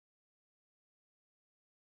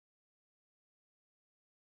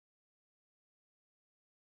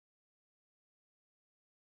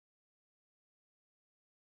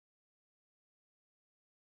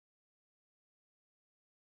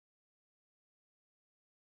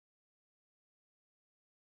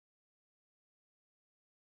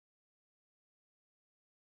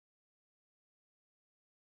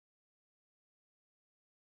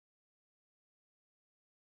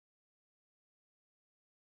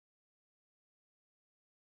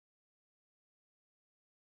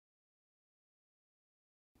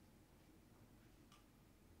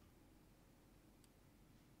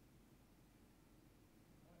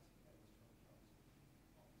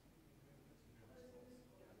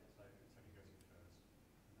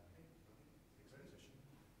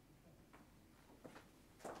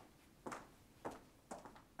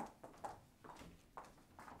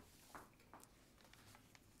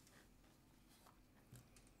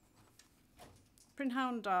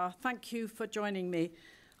Cynhadledd, thank you for joining me.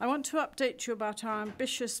 I want to update you about our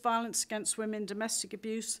ambitious violence against women, domestic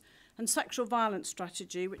abuse and sexual violence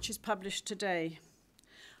strategy, which is published today.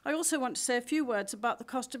 I also want to say a few words about the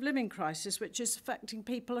cost of living crisis, which is affecting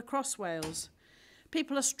people across Wales.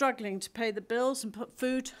 People are struggling to pay the bills and put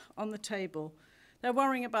food on the table. They're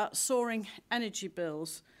worrying about soaring energy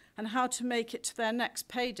bills and how to make it to their next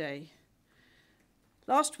payday.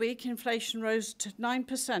 Last week, inflation rose to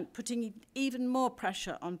 9%, putting even more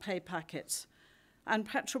pressure on pay packets. And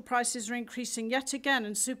petrol prices are increasing yet again,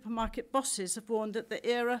 and supermarket bosses have warned that the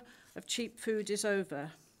era of cheap food is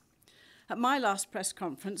over. At my last press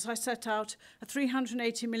conference, I set out a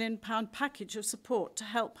 £380 million package of support to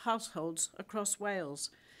help households across Wales.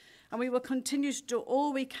 And we will continue to do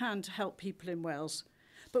all we can to help people in Wales.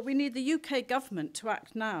 But we need the UK government to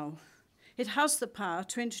act now. It has the power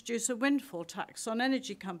to introduce a windfall tax on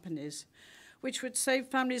energy companies, which would save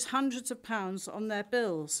families hundreds of pounds on their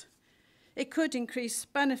bills. It could increase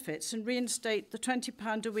benefits and reinstate the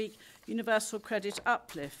 £20 a week universal credit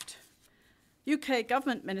uplift. UK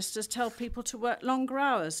government ministers tell people to work longer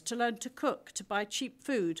hours, to learn to cook, to buy cheap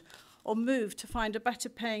food, or move to find a better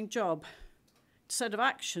paying job. Instead of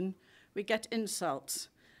action, we get insults.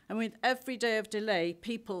 And with every day of delay,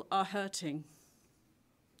 people are hurting.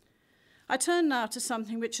 I turn now to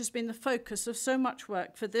something which has been the focus of so much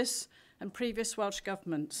work for this and previous Welsh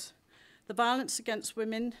governments: the violence against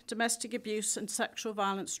women, domestic abuse and sexual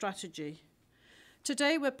violence strategy.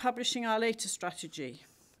 Today we're publishing our latest strategy.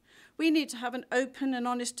 We need to have an open and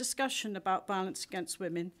honest discussion about violence against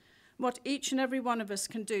women and what each and every one of us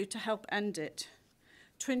can do to help end it,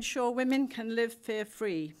 to ensure women can live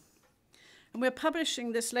fear-free. And we're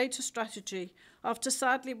publishing this latest strategy after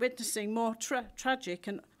sadly witnessing more tragic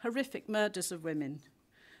and horrific murders of women.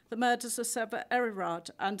 The murders of Seba Errad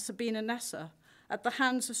and Sabina Nessa at the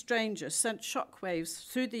hands of strangers sent shockwaves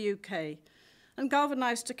through the UK and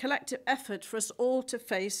galvanised a collective effort for us all to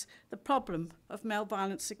face the problem of male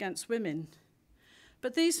violence against women.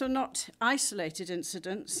 But these are not isolated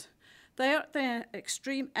incidents. They are at the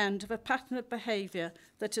extreme end of a pattern of behaviour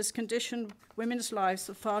that has conditioned women's lives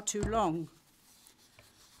for far too long.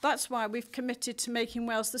 That's why we've committed to making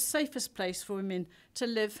Wales the safest place for women to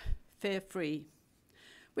live fear-free.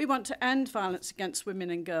 We want to end violence against women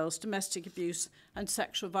and girls, domestic abuse and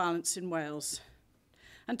sexual violence in Wales.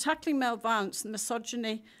 And tackling male violence, the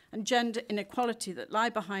misogyny and gender inequality that lie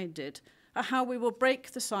behind it are how we will break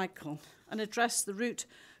the cycle and address the root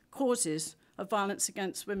causes of violence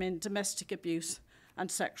against women, domestic abuse and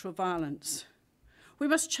sexual violence. We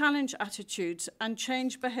must challenge attitudes and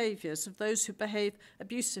change behaviours of those who behave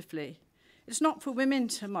abusively. It's not for women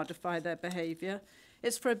to modify their behaviour,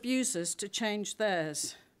 it's for abusers to change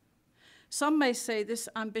theirs. Some may say this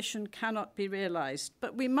ambition cannot be realised,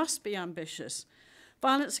 but we must be ambitious.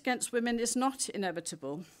 Violence against women is not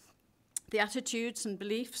inevitable. The attitudes and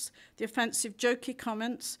beliefs, the offensive jokey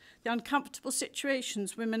comments, the uncomfortable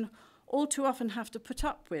situations women all too often have to put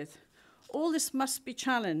up with, all this must be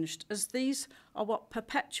challenged, as these are what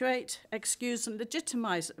perpetuate, excuse and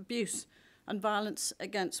legitimise abuse and violence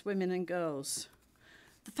against women and girls.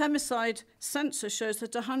 The femicide census shows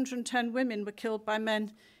that 110 women were killed by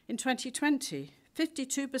men in 2020,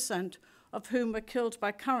 52% of whom were killed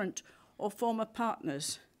by current or former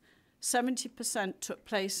partners. 70% took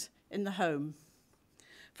place in the home.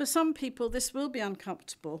 For some people, this will be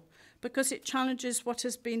uncomfortable because it challenges what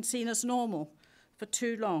has been seen as normal for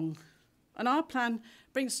too long. And our plan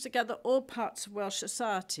brings together all parts of Welsh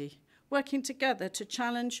society, working together to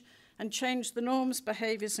challenge and change the norms,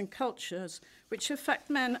 behaviours and cultures which affect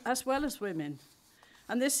men as well as women.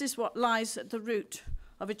 And this is what lies at the root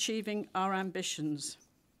of achieving our ambitions.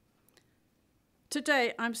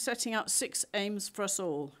 Today, I'm setting out 6 aims for us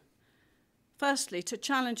all. Firstly, to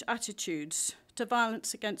challenge attitudes to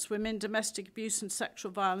violence against women, domestic abuse and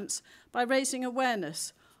sexual violence by raising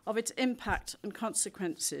awareness of its impact and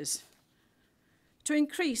consequences. To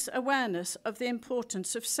increase awareness of the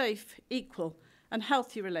importance of safe, equal and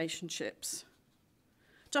healthy relationships.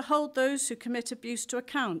 To hold those who commit abuse to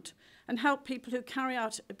account and help people who carry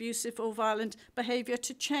out abusive or violent behaviour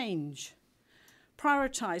to change.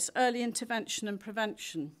 Prioritise early intervention and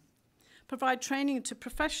prevention. Provide training to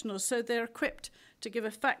professionals so they're equipped to give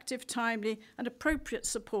effective, timely and appropriate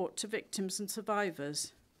support to victims and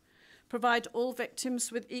survivors. Provide all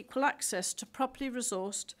victims with equal access to properly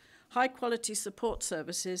resourced, high-quality support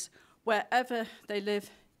services wherever they live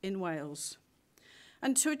in Wales.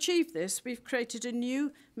 And to achieve this, we've created a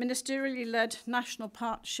new ministerially-led National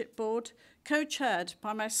Partnership Board, co-chaired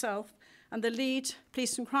by myself and the lead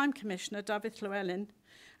Police and Crime Commissioner, David Llewellyn,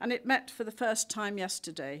 and it met for the first time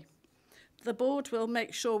yesterday. the board will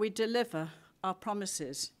make sure we deliver our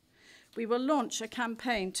promises. We will launch a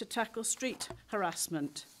campaign to tackle street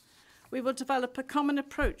harassment. We will develop a common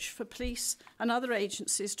approach for police and other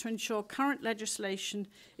agencies to ensure current legislation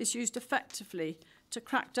is used effectively to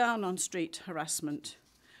crack down on street harassment.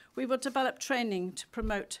 We will develop training to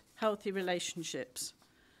promote healthy relationships.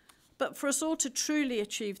 But for us all to truly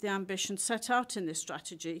achieve the ambition set out in this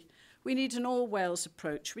strategy, we need an all-Wales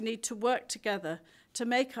approach. We need to work together to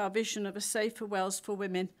make our vision of a safer Wales for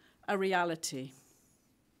women a reality.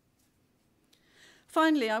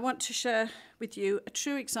 Finally, I want to share with you a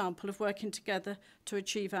true example of working together to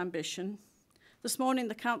achieve ambition. This morning,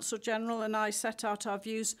 the Council General and I set out our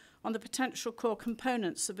views on the potential core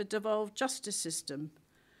components of a devolved justice system.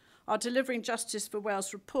 Our Delivering Justice for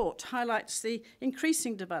Wales report highlights the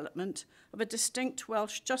increasing development of a distinct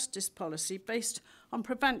Welsh justice policy based on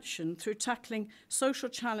prevention through tackling social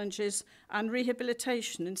challenges and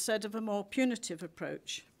rehabilitation instead of a more punitive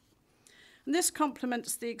approach. And this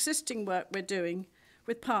complements the existing work we're doing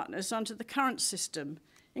with partners under the current system,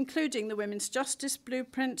 including the Women's Justice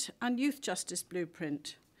Blueprint and Youth Justice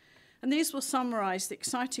Blueprint. And these will summarise the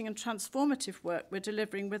exciting and transformative work we're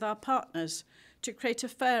delivering with our partners to create a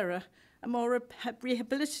fairer and more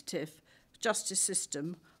rehabilitative justice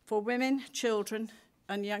system for women, children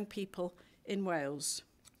and young people in Wales.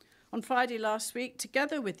 On Friday last week,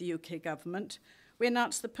 together with the UK Government, we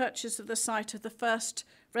announced the purchase of the site of the first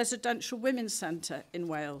residential women's centre in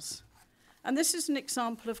Wales. And this is an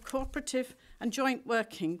example of cooperative and joint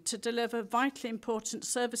working to deliver vitally important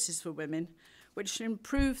services for women, which will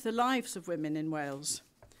improve the lives of women in Wales.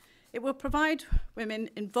 It will provide women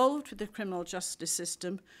involved with the criminal justice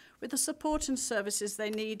system with the support and services they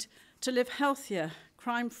need to live healthier,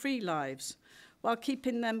 crime-free lives, while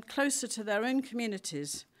keeping them closer to their own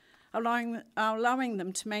communities, allowing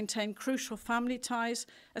them to maintain crucial family ties,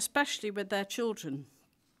 especially with their children.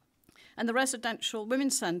 And the Residential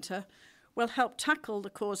Women's Centre will help tackle the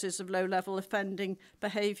causes of low-level offending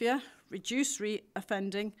behaviour, reduce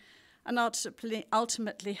re-offending, and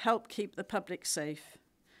ultimately help keep the public safe.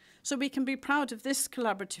 So we can be proud of this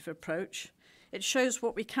collaborative approach. It shows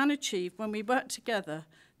what we can achieve when we work together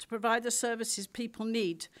to provide the services people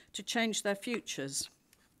need to change their futures.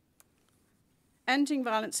 Ending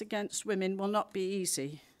violence against women will not be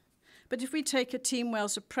easy, but if we take a Team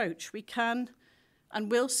Wales approach, we can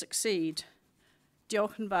and will succeed.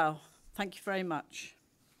 Diolch yn fawr. Thank you very much.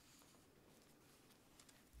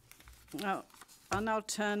 Now, I'll now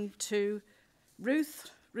turn to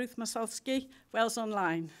Ruth Masalski, Wales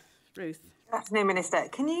Online. Ruth. Good afternoon, Minister.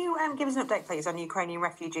 Can you give us an update, please, on Ukrainian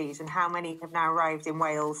refugees and how many have now arrived in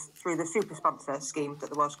Wales through the super sponsor scheme that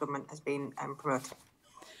the Welsh Government has been promoting?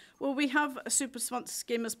 Well, we have a super sponsor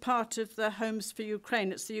scheme as part of the Homes for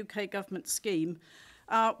Ukraine. It's the UK Government scheme.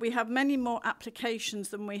 We have many more applications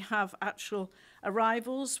than we have actual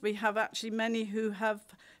arrivals. We have actually many who have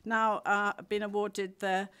now been awarded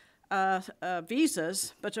their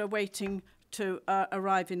visas but are waiting to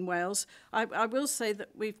arrive in Wales. I will say that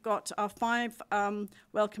we've got our 5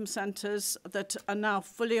 welcome centres that are now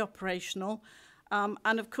fully operational.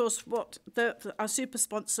 And of course, what our super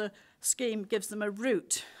sponsor scheme gives them a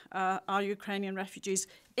route, our Ukrainian refugees,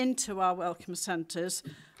 into our welcome centres.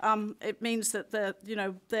 It means that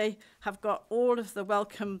they have got all of the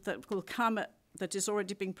welcome that will come that is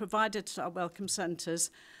already being provided to our welcome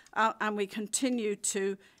centres. And we continue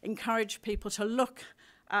to encourage people to look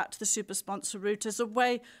at the super sponsor route as a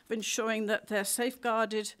way of ensuring that they're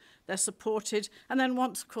safeguarded, they're supported, and then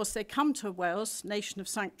once, of course, they come to Wales, nation of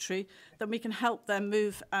sanctuary, then we can help them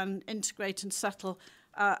move and integrate and settle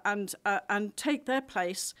and take their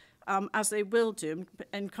place, as they will do,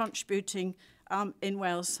 in contributing in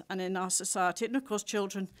Wales and in our society. And, of course,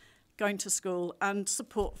 children going to school and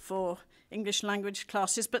support for English language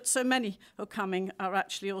classes, but so many who are coming are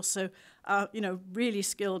actually also, really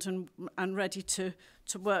skilled and ready to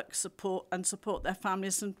work, support their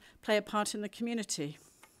families and play a part in the community.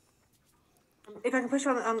 If I can push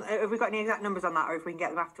on, have we got any exact numbers on that, or if we can get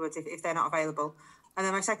them afterwards if they're not available? And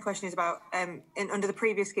then my second question is about, under the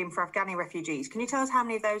previous scheme for Afghani refugees, can you tell us how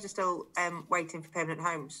many of those are still waiting for permanent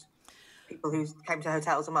homes? People who came to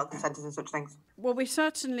hotels and welcome centres and such things? Well, we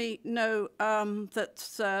certainly know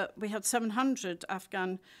that we had 700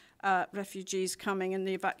 Afghan refugees coming in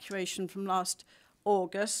the evacuation from last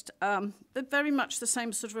August. But very much the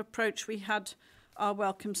same sort of approach. We had our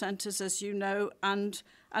welcome centres, as you know, and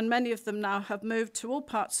many of them now have moved to all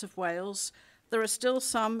parts of Wales. There are still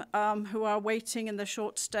some who are waiting in the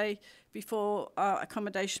short stay before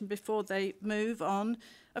accommodation before they move on.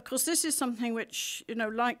 Of course, this is something which,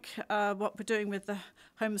 like what we're doing with the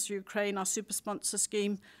Homes for Ukraine, our super sponsor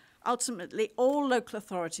scheme, ultimately all local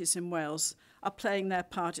authorities in Wales are playing their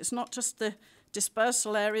part. It's not just the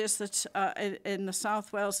dispersal areas that in the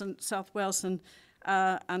South Wales and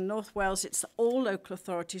North Wales. It's all local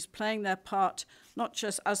authorities playing their part, not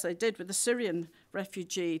just as they did with the Syrian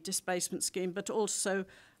refugee displacement scheme, but also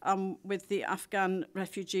with the Afghan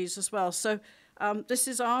refugees as well. So this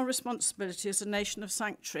is our responsibility as a nation of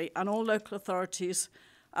sanctuary, and all local authorities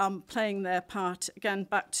playing their part, again,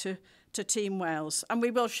 back to Team Wales. And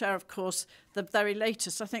we will share, of course, the very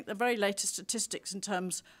latest statistics in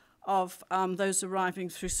terms of those arriving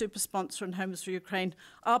through Super Sponsor and Homes for Ukraine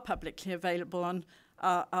are publicly available on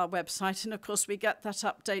our website. And of course, we get that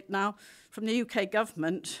update now from the UK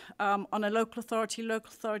government on a local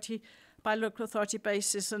authority by local authority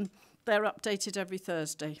basis, and they're updated every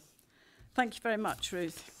Thursday. Thank you very much,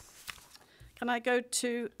 Ruth. Can I go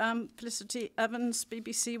to Felicity Evans,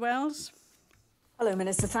 BBC Wales? Hello,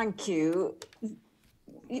 Minister, thank you.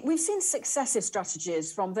 We've seen successive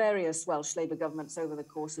strategies from various Welsh Labour governments over the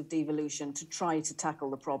course of devolution to try to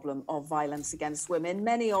tackle the problem of violence against women,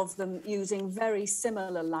 many of them using very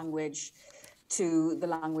similar language to the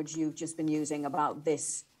language you've just been using about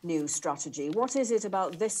this new strategy. What is it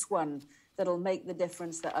about this one that'll make the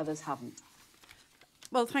difference that others haven't?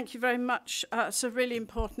 Well, thank you very much. It's a really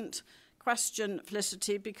important question,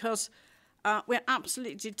 Felicity, because we're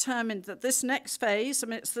absolutely determined that this next phase, I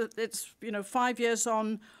mean, it's 5 years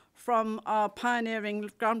on from our pioneering,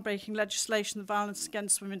 groundbreaking legislation, the Violence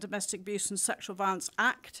Against Women, Domestic Abuse and Sexual Violence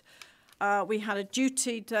Act. We had a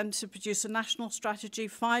duty then to produce a national strategy.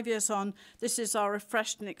 5 years on, this is our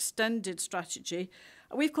refreshed and extended strategy.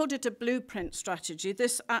 We've called it a blueprint strategy.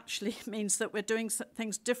 This actually means that we're doing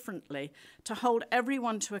things differently to hold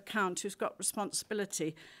everyone to account who's got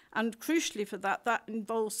responsibility. And crucially for that, that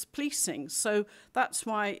involves policing. So that's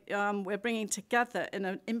why we're bringing together in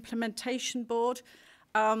an implementation board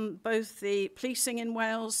both the policing in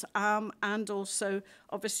Wales and also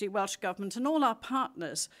obviously Welsh Government and all our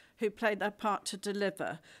partners who played their part to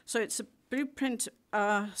deliver. So it's a blueprint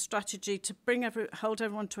strategy to hold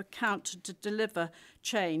everyone to account to deliver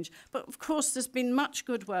change. But of course, there's been much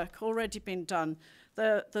good work already been done.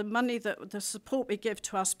 The money, the support we give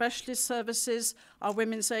to our specialist services, our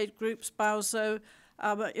women's aid groups, BAWZO,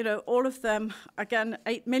 all of them, again,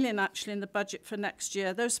 8 million actually in the budget for next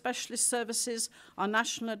year. Those specialist services, our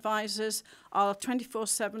national advisors, our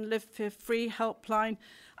 24/7 Live Fear Free helpline,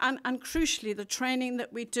 and crucially, the training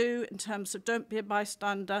that we do in terms of don't be a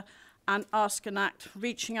bystander and ask and act,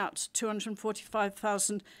 reaching out to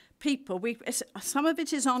 245,000 people. Some of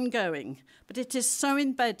it is ongoing, but it is so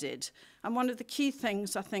embedded. And one of the key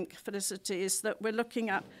things, I think, Felicity, is that we're looking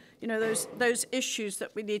at, those issues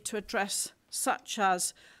that we need to address, such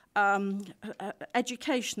as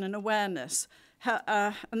education and awareness.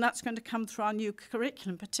 And that's going to come through our new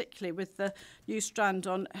curriculum, particularly with the new strand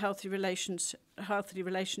on healthy relationships,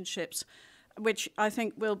 which I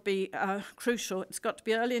think will be crucial. It's got to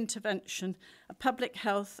be early intervention, a public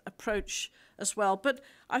health approach as well. But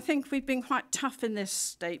I think we've been quite tough in this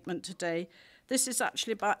statement today. This is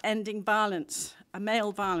actually about ending violence,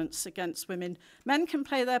 male violence against women. Men can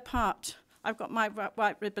play their part. I've got my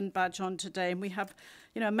white ribbon badge on today, and we have,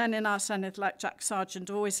 men in our Senate like Jack Sargent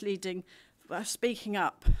always leading, speaking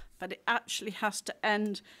up. But it actually has to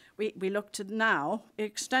end. We look to now,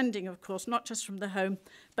 extending, of course, not just from the home,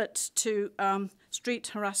 but to street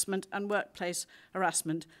harassment and workplace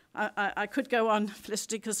harassment. I could go on,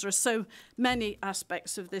 Felicity, because there are so many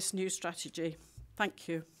aspects of this new strategy. Thank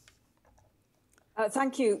you.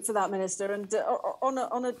 Thank you for that, Minister. And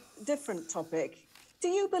on a different topic, do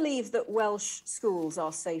you believe that Welsh schools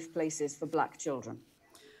are safe places for black children?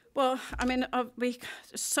 Well, I mean, we're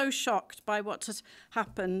so shocked by what has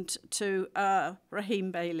happened to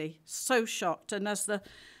Raheem Bailey. So shocked. And as the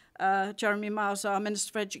Jeremy Miles, our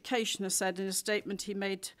Minister for Education, has said in a statement he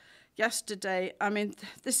made yesterday, I mean,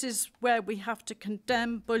 this is where we have to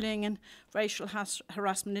condemn bullying and racial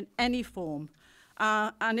harassment in any form.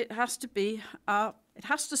 And it has to be, it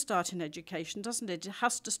has to start in education, doesn't it? It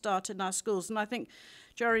has to start in our schools. And I think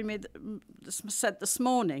Jeremy said this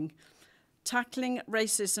morning, tackling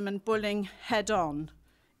racism and bullying head on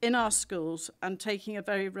in our schools and taking a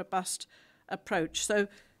very robust approach. So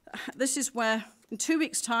this is where, in 2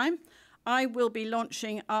 weeks' time, I will be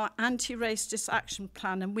launching our anti-racist action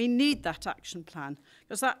plan. And we need that action plan,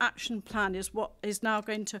 because that action plan is what is now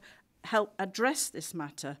going to help address this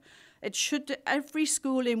matter. Every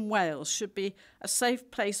school in Wales should be a safe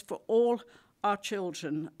place for all our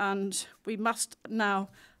children, and we must now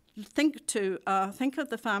think of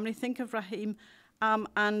the family, think of Raheem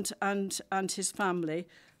and his family.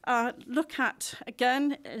 look at,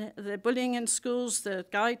 again, the bullying in schools, the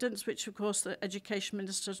guidance, which, of course, the Education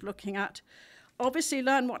Minister is looking at. Obviously,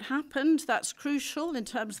 learn what happened. That's crucial in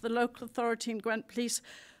terms of the local authority and Gwent Police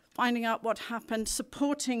finding out what happened,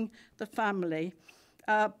 supporting the family.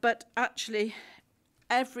 But actually,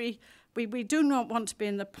 we do not want to be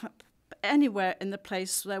in anywhere in the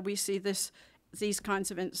place where we see these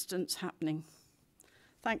kinds of incidents happening.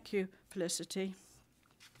 Thank you, Felicity.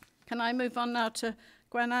 Can I move on now to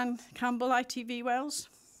Gwenann Campbell, ITV Wales?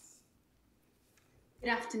 Good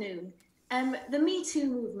afternoon. The Me Too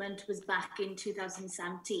movement was back in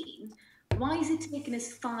 2017. Why has it taken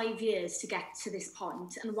us 5 years to get to this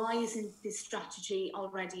point, and why isn't this strategy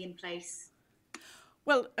already in place?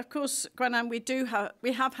 Well, of course, Gwenann,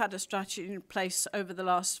 we have had a strategy in place over the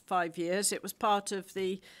last 5 years. It was part of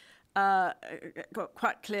the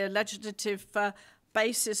quite clear legislative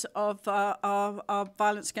basis of our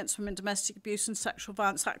Violence Against Women, Domestic Abuse and Sexual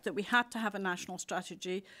Violence Act that we had to have a national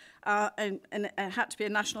strategy, and it had to be a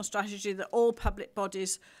national strategy that all public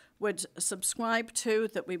bodies would subscribe to,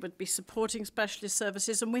 that we would be supporting specialist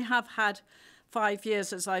services. And we have had 5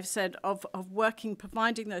 years, as I've said, of working,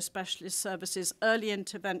 providing those specialist services, early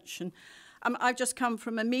intervention. I've just come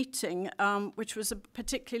from a meeting which was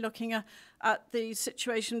particularly looking at the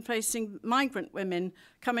situation facing migrant women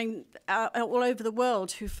coming all over the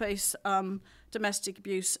world who face domestic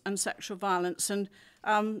abuse and sexual violence. And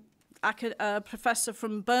a professor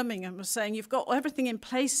from Birmingham was saying, you've got everything in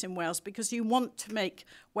place in Wales because you want to make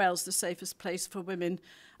Wales the safest place for women.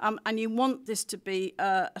 And you want this to be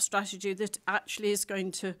a strategy that actually is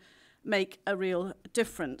going to make a real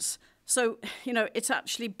difference. So, you know, it's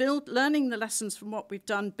actually learning the lessons from what we've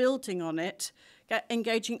done, building on it,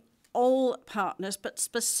 engaging all partners, but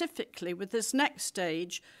specifically with this next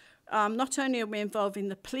stage, not only are we involving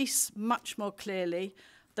the police much more clearly,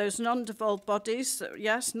 those non-devolved bodies,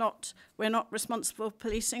 yes, we're not responsible for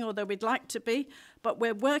policing, although we'd like to be, but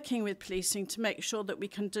we're working with policing to make sure that we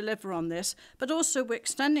can deliver on this. But also we're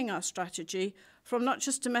extending our strategy from not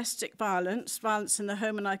just domestic violence, violence in the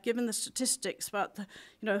home, and I've given the statistics about the,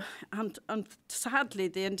 you know, and sadly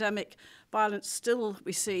the endemic violence still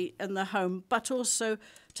we see in the home, but also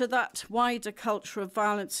to that wider culture of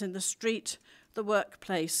violence in the street, the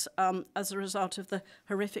workplace, as a result of the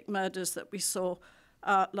horrific murders that we saw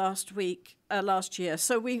last year.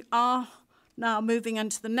 So we are now moving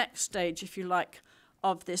into the next stage, if you like,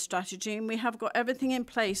 of this strategy, and we have got everything in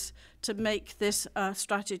place to make this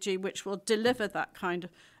strategy which will deliver that kind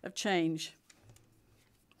of change.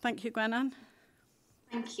 Thank you, Gwenann.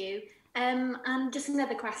 Thank you. And just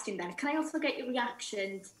another question then. Can I also get your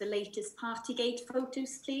reaction to the latest Partygate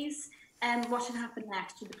photos, please? What should happen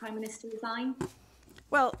next? Should the Prime Minister resign?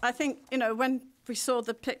 Well, I think, you know, when we saw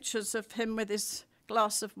the pictures of him with his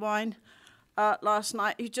glass of wine last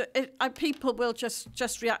night, people will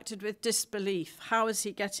just reacted with disbelief. How is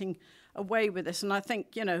he getting away with this? And I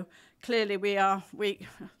think, you know, clearly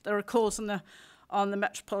there are calls on the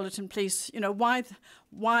Metropolitan Police. You know,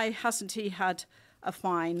 why hasn't he had a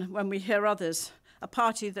fine when we hear others? A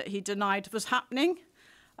party that he denied was happening.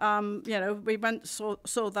 You know, we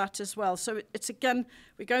saw that as well. So it's again,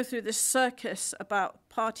 we go through this circus about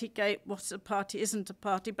Partygate, what's a party, isn't a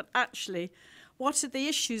party, but actually, what are the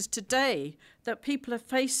issues today that people are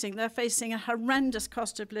facing? They're facing a horrendous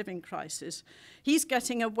cost of living crisis. He's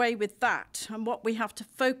getting away with that, and what we have to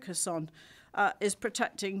focus on is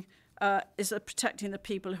protecting the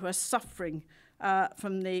people who are suffering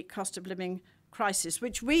from the cost of living crisis,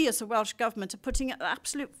 which we as a Welsh Government are putting at the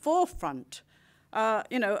absolute forefront.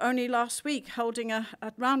 You know, only last week holding a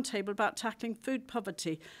roundtable about tackling food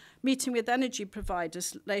poverty, meeting with energy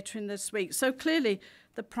providers later in this week. So clearly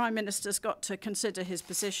the Prime Minister's got to consider his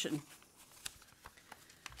position.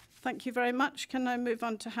 Thank you very much. Can I move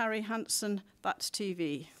on to Harry Hansen, That's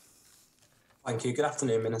TV? Thank you. Good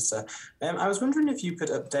afternoon, Minister. I was wondering if you could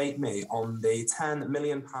update me on the £10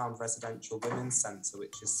 million residential women's centre,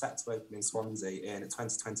 which is set to open in Swansea in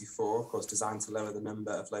 2024, of course, designed to lower the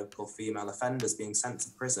number of local female offenders being sent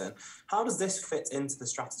to prison. How does this fit into the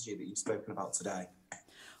strategy that you've spoken about today?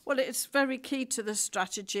 Well, it's very key to the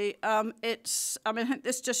strategy. I think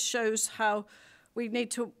this just shows how we need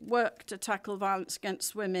to work to tackle violence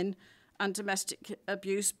against women and domestic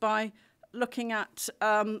abuse by looking at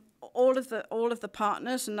all of the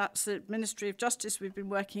partners, and that's the Ministry of Justice we've been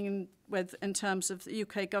working with in terms of the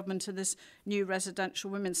UK government and this new residential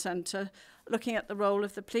women's centre, looking at the role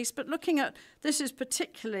of the police, but this is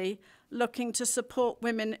particularly looking to support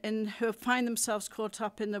women who find themselves caught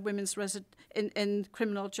up in the women's in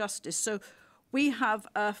criminal justice. So we have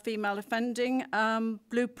a female offending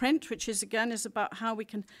blueprint, which is about how we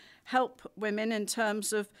can help women in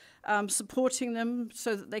terms of supporting them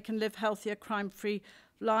so that they can live healthier, crime-free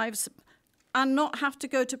lives and not have to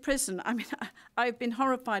go to prison. I mean, I've been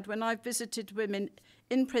horrified when I've visited women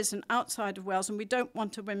in prison outside of Wales, and we don't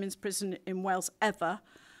want a women's prison in Wales ever.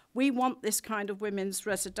 We want this kind of women's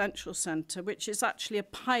residential centre, which is actually a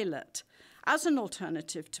pilot as an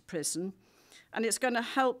alternative to prison, and it's going to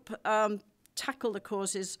help tackle the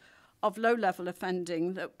causes of low-level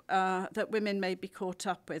offending that women may be caught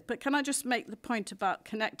up with. But can I just make the point about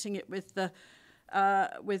connecting it with the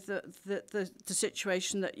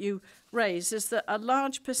situation that you raise, is that a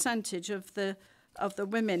large percentage of the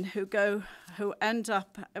women who end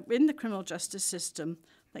up in the criminal justice system,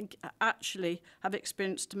 I think, actually have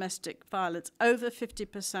experienced domestic violence, over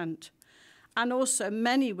 50%. And also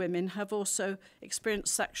many women have also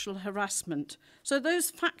experienced sexual harassment. So those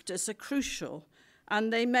factors are crucial,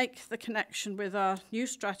 and they make the connection with our new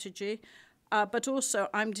strategy. But also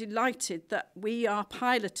I'm delighted that we are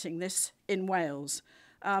piloting this in Wales.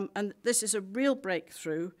 And this is a real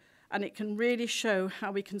breakthrough, and it can really show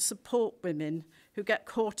how we can support women who get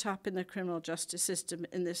caught up in the criminal justice system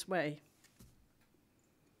in this way.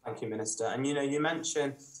 Thank you, Minister. And, you know, you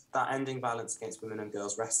mentioned that ending violence against women and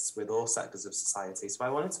girls rests with all sectors of society. So I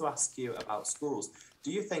wanted to ask you about schools.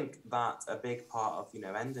 Do you think that a big part of, you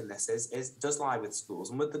know, ending this does lie with schools?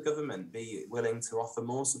 And would the government be willing to offer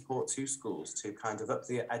more support to schools to kind of up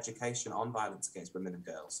the education on violence against women and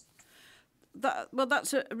girls? Well,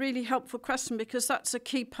 that's a really helpful question, because that's a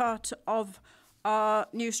key part of our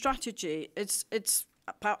new strategy. It's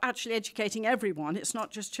about actually educating everyone. It's not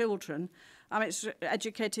just children. It's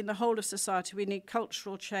educating the whole of society. We need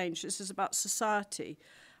cultural change. This is about society,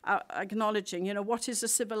 acknowledging, you know, what is a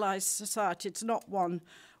civilized society? It's not one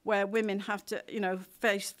where women have to, you know,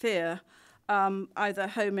 face fear, either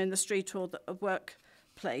home, in the street, or the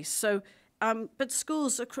workplace. So, but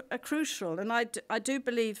schools are crucial, and I do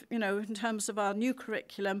believe, you know, in terms of our new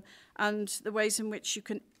curriculum and the ways in which you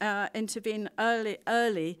can intervene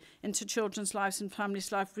early into children's lives and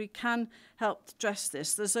families' life, we can help address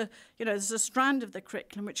this. There's a strand of the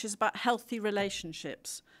curriculum which is about healthy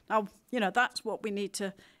relationships. Now, you know, that's what we need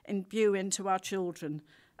to imbue into our children.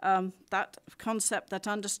 That concept, that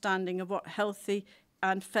understanding of what healthy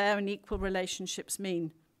and fair and equal relationships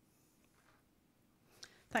mean.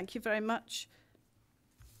 Thank you very much.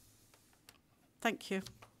 Thank you.